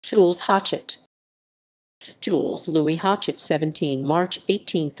Jules Hochet. Jules Louis Hochet, 17 March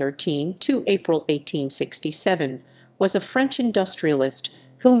 1813 to April 1867, was a French industrialist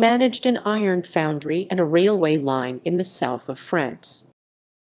who managed an iron foundry and a railway line in the south of France.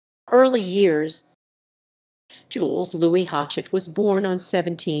 Early years. Jules Louis Hochet was born on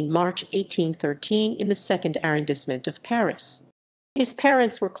 17 March 1813 in the second arrondissement of Paris. His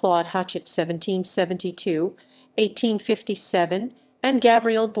parents were Claude Hochet (1772–1857) and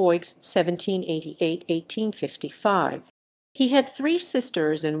Gabrielle Boix (1788–1855). He had three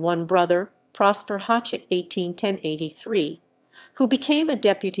sisters and one brother, Prosper Hochet (1810–83), who became a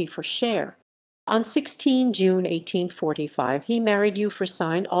deputy for Cher. On 16 June 1845 he married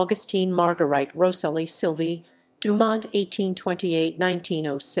Euphrosyne Augustine Marguerite Rosalie Sylvie Dumont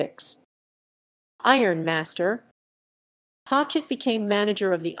 (1828–1906). Iron master. Hochet became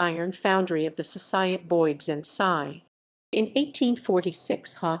manager of the iron foundry of the Société Boix and Cie. In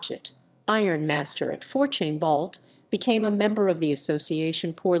 1846 Hochet, iron master at Fourchain-Bault, became a member of the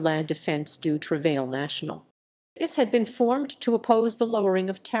Association pour la défense du travail national. This had been formed to oppose the lowering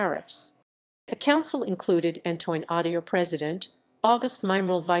of tariffs. The council included Antoine Audier president, Auguste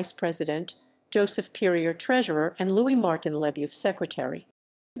Mimrel vice president, Joseph Périer treasurer, and Louis Martin Lebeuf secretary.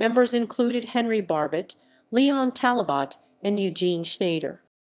 Members included Henry Barbet, Leon Talabot, and Eugene Schneider.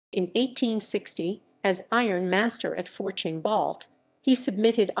 In 1860, as iron master at Fourchain-Bault, he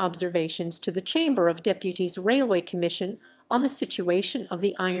submitted observations to the Chamber of Deputies Railway Commission on the situation of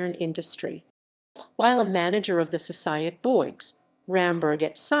the iron industry. While a manager of the Société Boix, Ramberg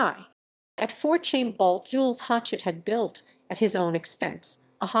at Cie. At Fourchain-Bault, Jules Hochet had built, at his own expense,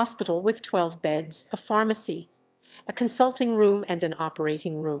 a hospital with 12 beds, a pharmacy, a consulting room, and an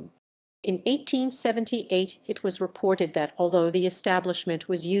operating room. In 1878 it was reported that although the establishment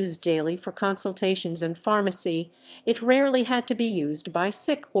was used daily for consultations and pharmacy, it rarely had to be used by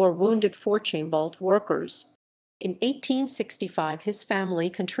sick or wounded Fourchain-Bault workers. In 1865 his family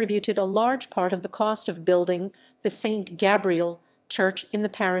contributed a large part of the cost of building the Saint Gabriel Church in the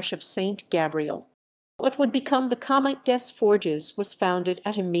parish of Saint Gabriel. What would become the Comite des Forges was founded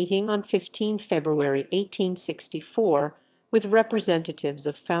at a meeting on 15 February 1864, with representatives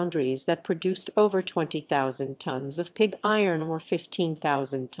of foundries that produced over 20,000 tons of pig iron or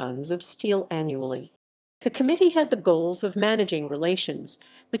 15,000 tons of steel annually. The committee had the goals of managing relations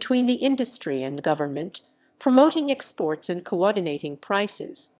between the industry and government, promoting exports and coordinating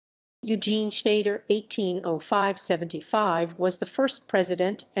prices. Eugene Schneider (1805–75) was the first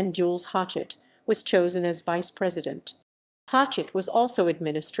president, and Jules Hochet was chosen as vice president. Hochet was also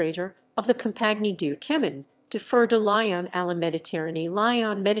administrator of the Compagnie du Chemin de Fer de Lyon à la Méditerranée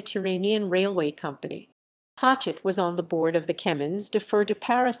Lyon Mediterranean Railway Company. Hochet was on the board of the Chemins de Fer de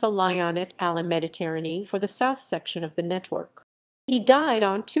Paris à Lyonnette à la Méditerranée for the south section of the network. He died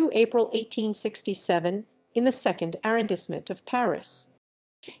on 2 April 1867 in the second arrondissement of Paris.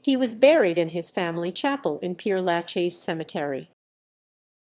 He was buried in his family chapel in Père Lachaise Cemetery.